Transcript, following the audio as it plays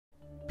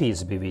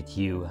Peace be with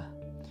you.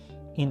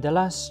 In the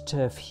last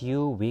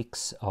few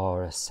weeks,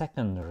 our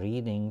second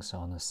readings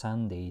on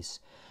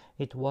Sundays,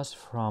 it was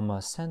from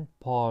St.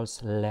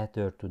 Paul's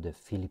letter to the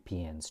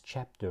Philippians,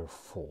 chapter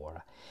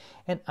 4.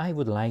 And I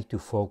would like to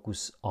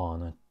focus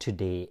on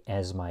today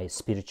as my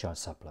spiritual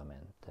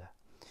supplement.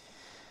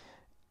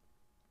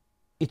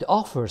 It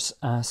offers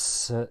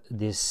us,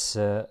 this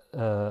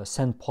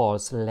St.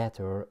 Paul's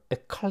letter, a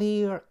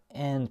clear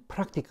and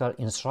practical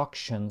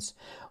instructions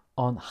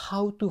on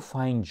how to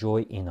find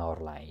joy in our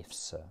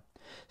lives.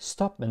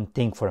 Stop and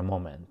think for a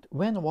moment.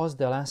 When was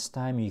the last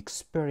time you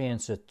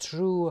experienced a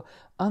true,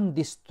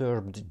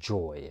 undisturbed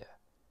joy?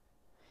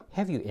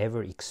 Have you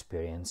ever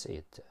experienced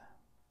it?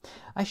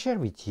 I share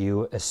with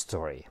you a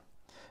story.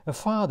 A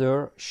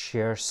father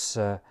shares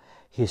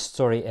his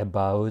story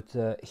about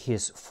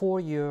his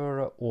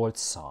 4-year-old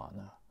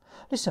son.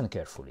 Listen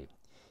carefully.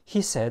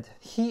 He said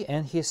he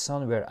and his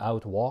son were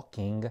out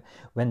walking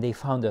when they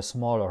found a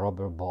small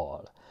rubber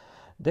ball,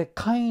 the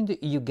kind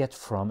you get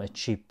from a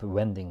cheap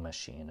vending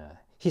machine.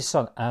 His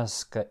son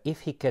asked if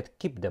he could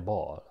keep the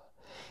ball,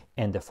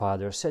 and the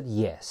father said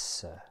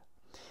yes.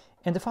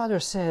 And the father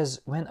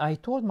says, when I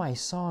told my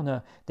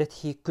son that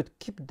he could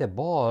keep the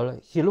ball,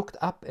 he looked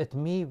up at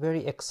me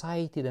very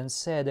excited and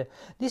said,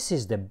 "This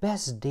is the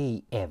best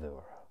day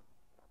ever."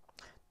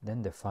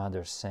 Then the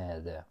father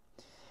said,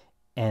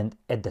 and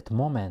at that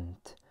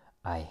moment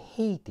I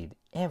hated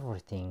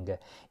everything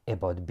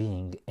about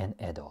being an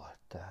adult.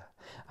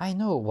 I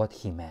know what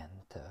he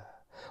meant.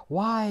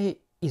 Why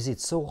is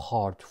it so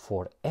hard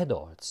for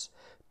adults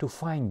to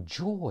find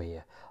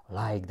joy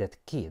like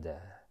that kid?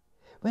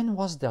 When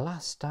was the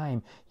last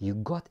time you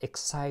got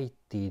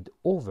excited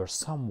over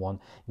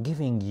someone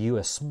giving you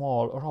a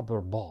small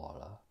rubber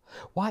ball?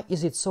 Why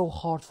is it so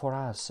hard for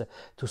us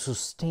to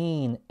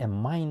sustain a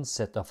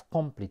mindset of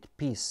complete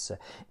peace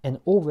and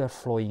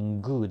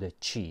overflowing good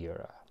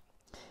cheer?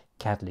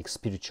 Catholic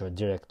spiritual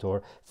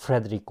director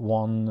Frederick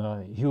von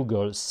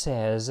Hugel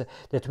says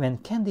that when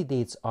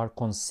candidates are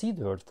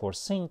considered for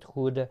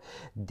sainthood,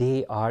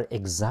 they are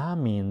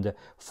examined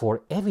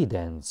for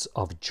evidence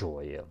of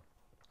joy.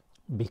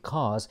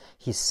 Because,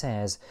 he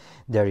says,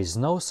 there is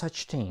no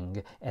such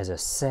thing as a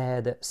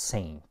sad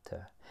saint.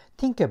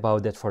 Think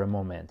about that for a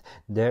moment.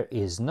 There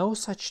is no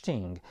such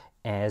thing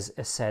as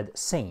a sad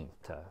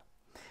saint.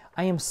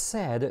 I am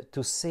sad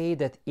to say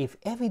that if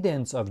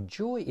evidence of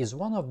joy is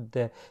one of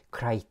the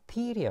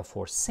criteria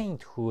for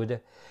sainthood,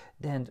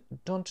 then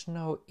don't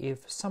know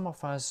if some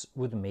of us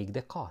would make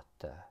the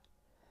cut.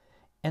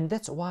 And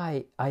that's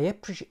why I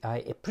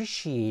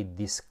appreciate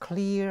these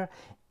clear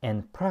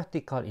and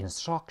practical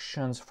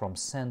instructions from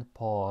St.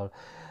 Paul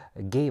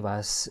gave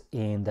us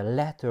in the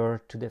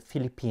letter to the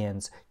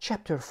Philippians,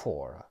 chapter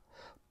 4.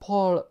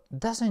 Paul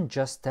doesn't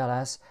just tell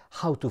us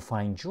how to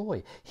find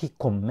joy, he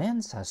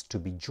commands us to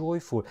be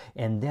joyful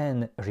and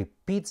then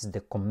repeats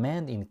the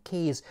command in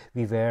case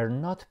we were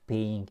not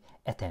paying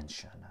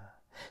attention.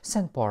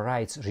 St. Paul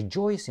writes,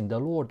 "Rejoice in the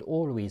Lord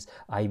always.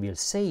 I will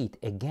say it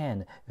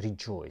again,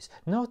 rejoice."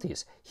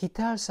 Notice, he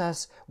tells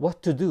us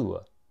what to do.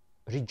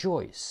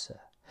 Rejoice.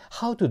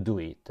 How to do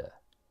it?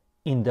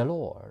 In the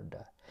Lord.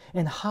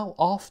 And how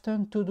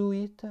often to do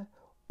it?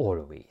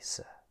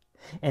 Always.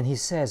 And he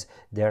says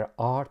there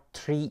are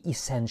 3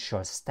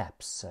 essential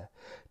steps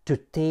to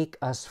take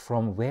us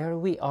from where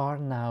we are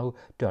now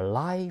to a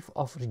life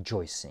of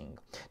rejoicing.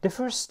 The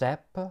first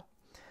step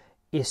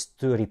is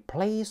to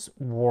replace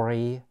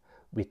worry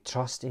with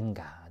trust in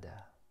God.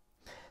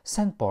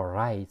 St. Paul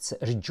writes,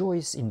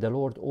 "Rejoice in the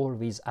Lord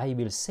always. I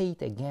will say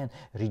it again,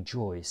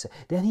 rejoice."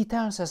 Then he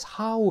tells us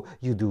how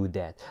you do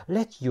that.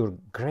 Let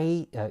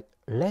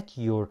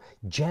your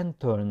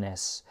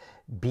gentleness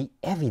be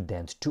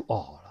evident to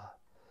all.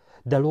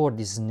 The Lord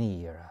is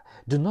near.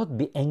 Do not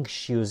be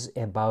anxious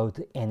about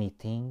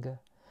anything.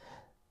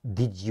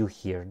 Did you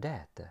hear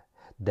that?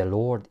 The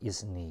Lord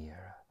is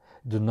near.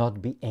 Do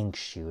not be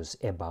anxious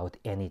about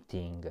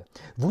anything.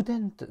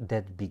 Wouldn't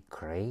that be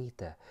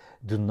great?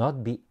 Do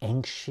not be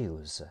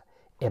anxious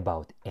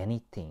about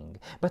anything.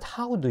 But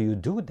how do you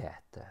do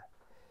that?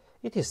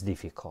 It is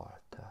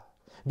difficult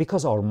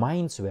because our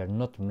minds were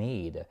not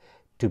made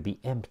to be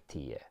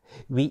empty.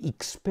 We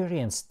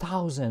experience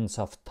thousands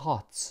of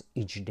thoughts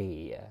each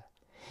day.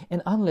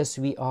 And unless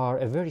we are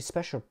a very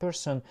special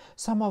person,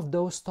 some of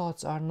those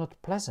thoughts are not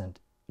pleasant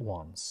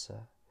ones.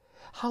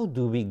 How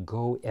do we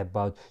go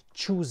about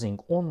choosing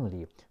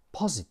only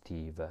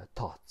positive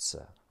thoughts?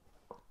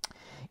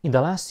 In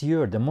the last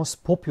year, the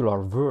most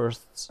popular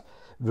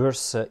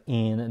verse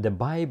in the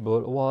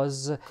Bible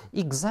was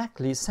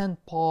exactly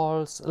St.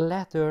 Paul's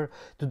letter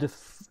to the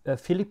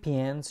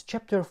Philippians,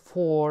 chapter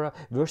 4,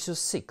 verses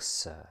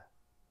 6.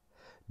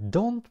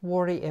 Don't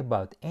worry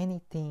about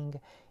anything.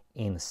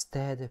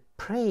 Instead,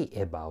 pray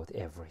about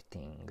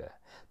everything.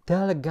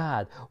 Tell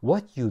God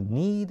what you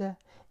need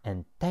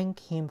and thank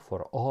Him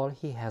for all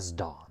He has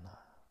done.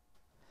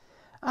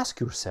 Ask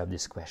yourself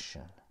this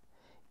question.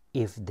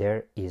 If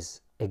there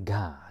is a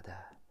God,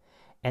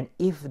 and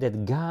if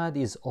that God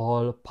is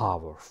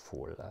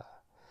all-powerful,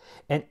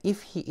 and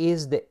if He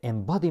is the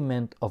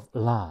embodiment of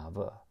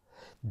love,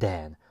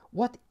 Then,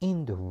 what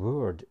in the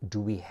world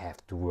do we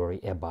have to worry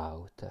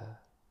about?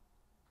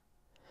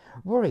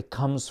 Worry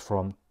comes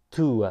from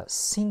two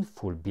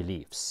sinful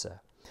beliefs.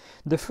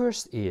 The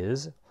first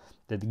is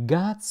that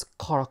God's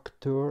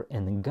character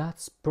and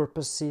God's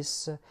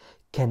purposes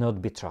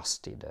cannot be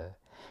trusted.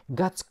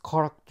 God's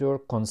character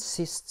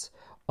consists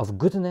of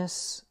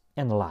goodness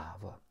and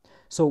love.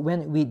 So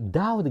when we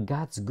doubt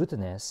God's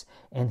goodness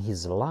and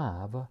His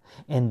love,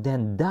 and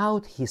then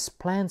doubt His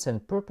plans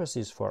and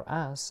purposes for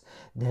us,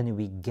 then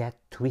we get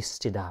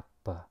twisted up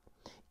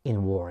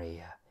in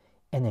worry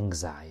and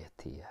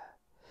anxiety.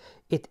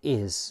 It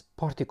is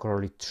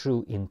particularly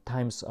true in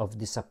times of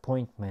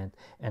disappointment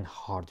and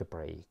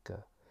heartbreak.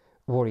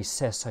 Worry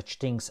says such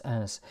things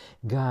as,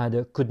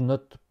 God could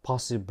not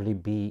possibly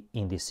be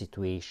in this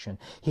situation.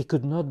 He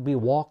could not be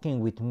walking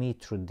with me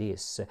through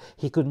this.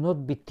 He could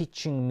not be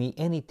teaching me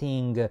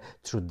anything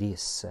through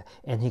this.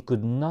 And He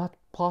could not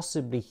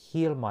possibly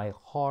heal my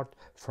heart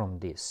from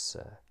this.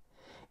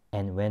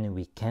 And when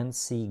we can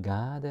see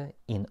God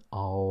in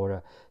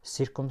our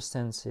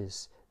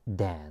circumstances,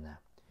 then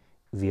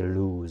we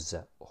lose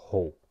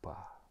hope.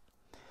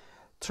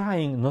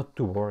 Trying not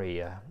to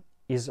worry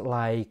is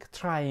like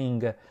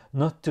trying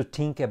not to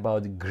think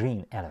about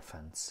green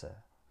elephants.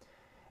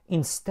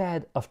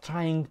 Instead of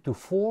trying to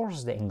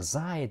force the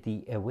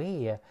anxiety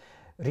away,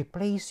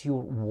 replace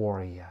your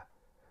worry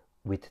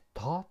with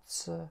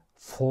thoughts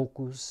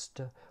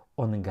focused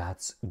on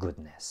God's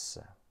goodness.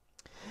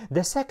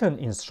 The second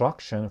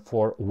instruction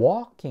for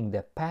walking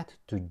the path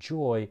to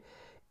joy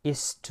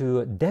is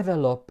to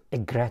develop a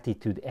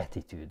gratitude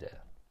attitude.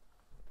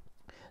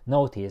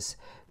 Notice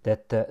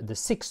that the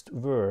sixth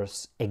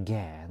verse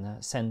again,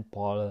 St.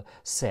 Paul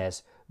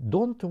says,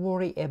 don't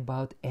worry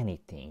about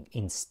anything.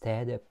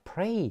 Instead,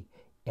 pray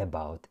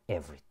about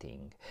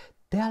everything.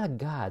 Tell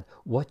God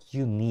what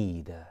you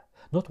need,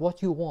 not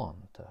what you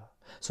want.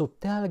 So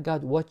tell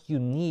God what you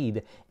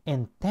need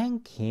and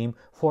thank Him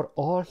for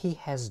all He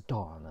has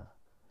done.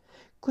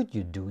 Could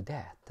you do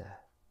that?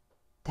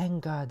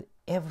 Thank God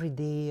every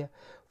day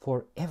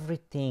for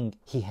everything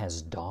He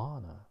has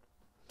done.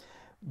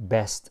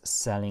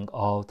 Best-selling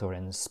author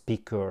and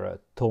speaker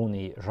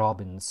Tony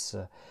Robbins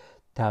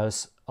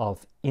tells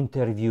of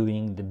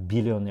interviewing the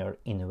billionaire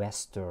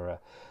investor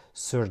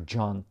Sir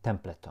John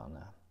Templeton.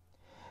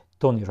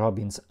 Tony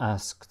Robbins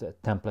asked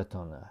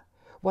Templeton,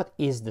 "What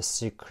is the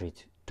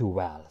secret to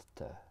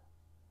wealth?"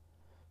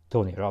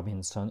 Tony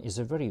Robinson is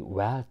a very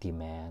wealthy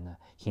man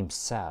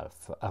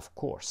himself, of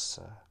course.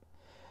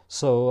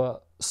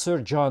 So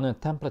Sir John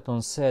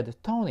Templeton said,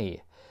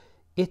 "Tony,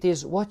 it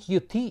is what you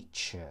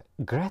teach,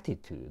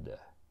 gratitude,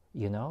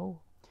 you know.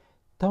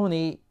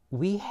 Tony,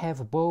 we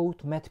have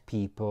both met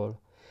people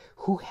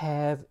who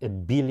have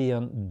 $1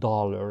 billion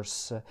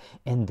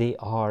and they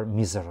are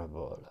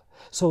miserable.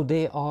 So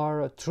they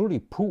are truly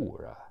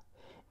poor.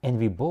 And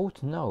we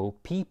both know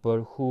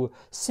people who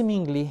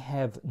seemingly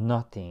have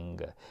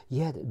nothing,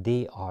 yet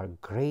they are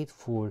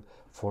grateful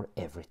for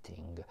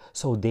everything.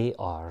 So they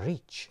are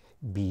rich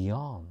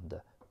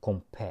beyond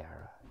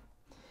compare."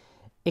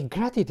 A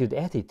gratitude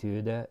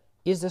attitude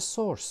is the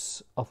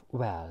source of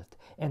wealth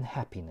and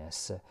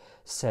happiness,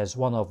 says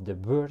one of the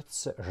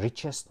world's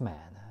richest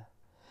men.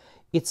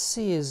 It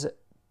sees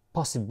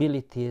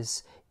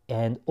possibilities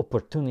and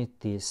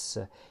opportunities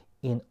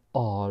in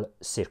all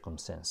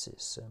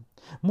circumstances.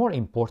 More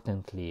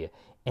importantly,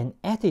 an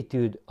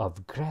attitude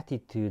of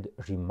gratitude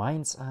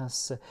reminds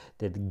us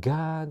that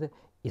God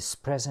is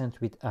present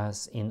with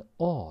us in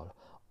all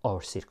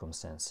our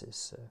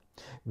circumstances.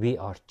 We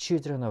are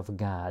children of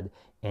God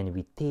and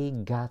we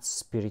take God's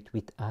Spirit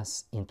with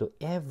us into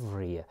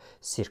every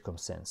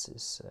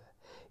circumstances.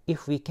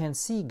 If we can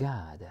see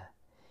God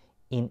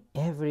in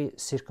every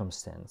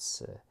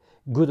circumstance,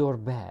 good or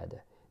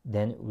bad,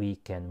 then we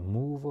can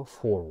move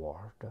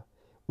forward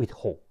with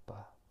hope.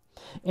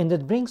 And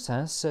that brings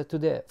us to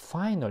the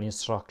final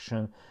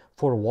instruction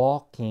for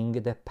walking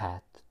the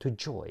path to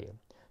joy.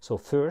 So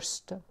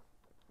first,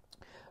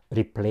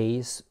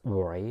 replace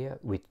worry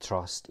with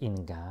trust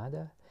in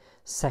God.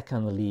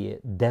 Secondly,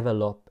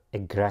 develop a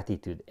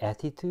gratitude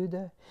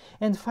attitude.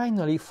 And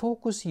finally,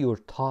 focus your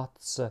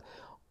thoughts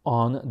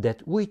on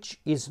that which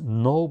is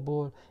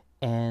noble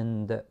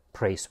and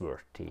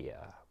praiseworthy.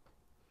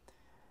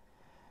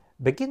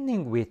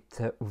 Beginning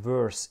with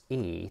verse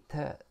 8,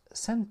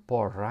 St.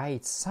 Paul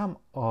writes some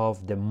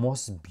of the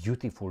most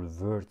beautiful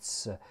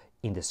words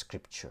in the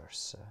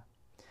scriptures.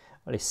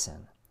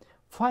 Listen.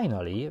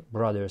 Finally,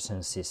 brothers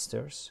and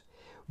sisters,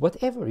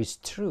 whatever is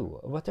true,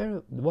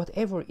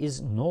 whatever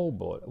is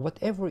noble,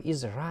 whatever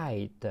is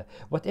right,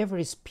 whatever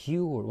is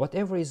pure,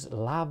 whatever is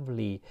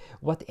lovely,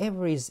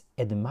 whatever is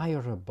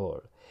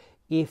admirable,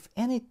 if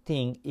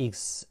anything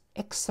is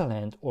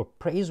excellent or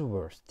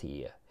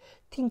praiseworthy,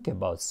 think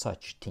about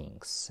such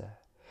things.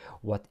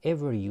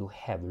 Whatever you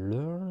have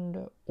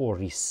learned or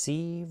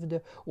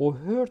received or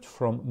heard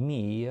from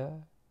me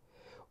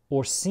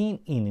or seen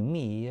in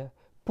me,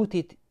 put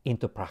it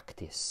into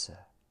practice,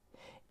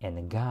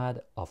 and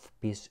God of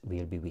peace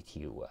will be with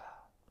you.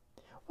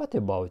 What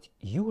about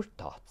your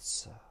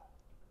thoughts?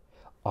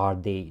 Are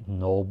they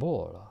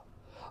noble?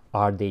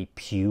 Are they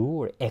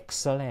pure,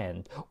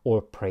 excellent,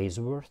 or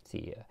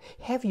praiseworthy?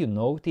 Have you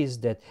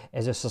noticed that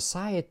as a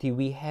society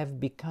we have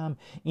become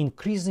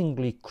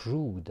increasingly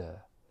crude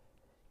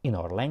in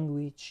our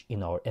language,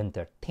 in our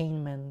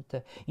entertainment,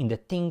 in the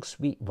things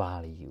we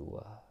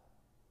value?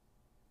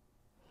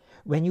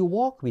 When you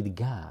walk with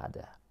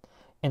God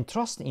and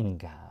trust in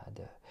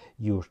God,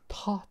 your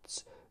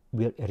thoughts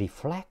will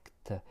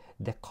reflect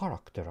the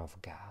character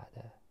of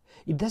God.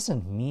 It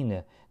doesn't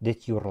mean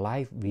that your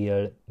life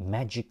will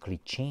magically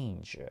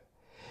change.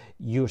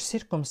 Your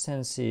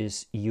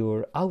circumstances,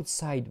 your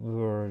outside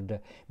world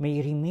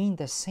may remain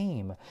the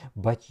same,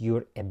 but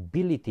your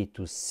ability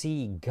to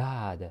see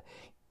God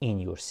in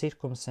your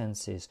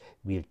circumstances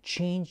will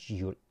change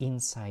your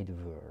inside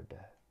world.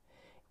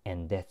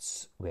 And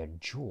that's where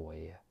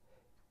joy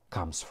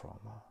comes from.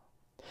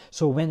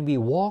 So when we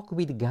walk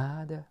with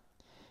God,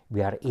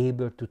 we are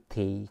able to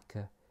take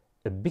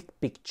a big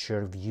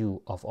picture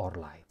view of our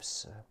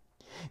lives.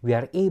 We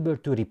are able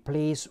to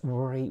replace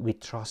worry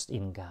with trust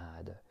in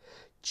God,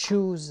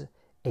 choose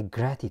a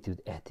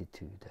gratitude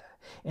attitude,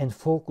 and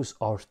focus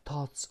our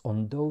thoughts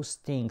on those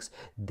things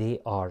they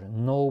are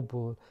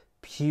noble,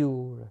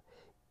 pure,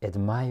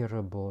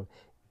 admirable,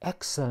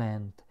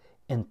 excellent,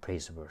 and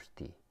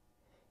praiseworthy.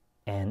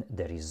 And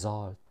the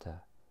result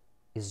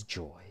is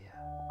joy.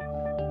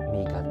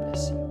 May God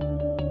bless you.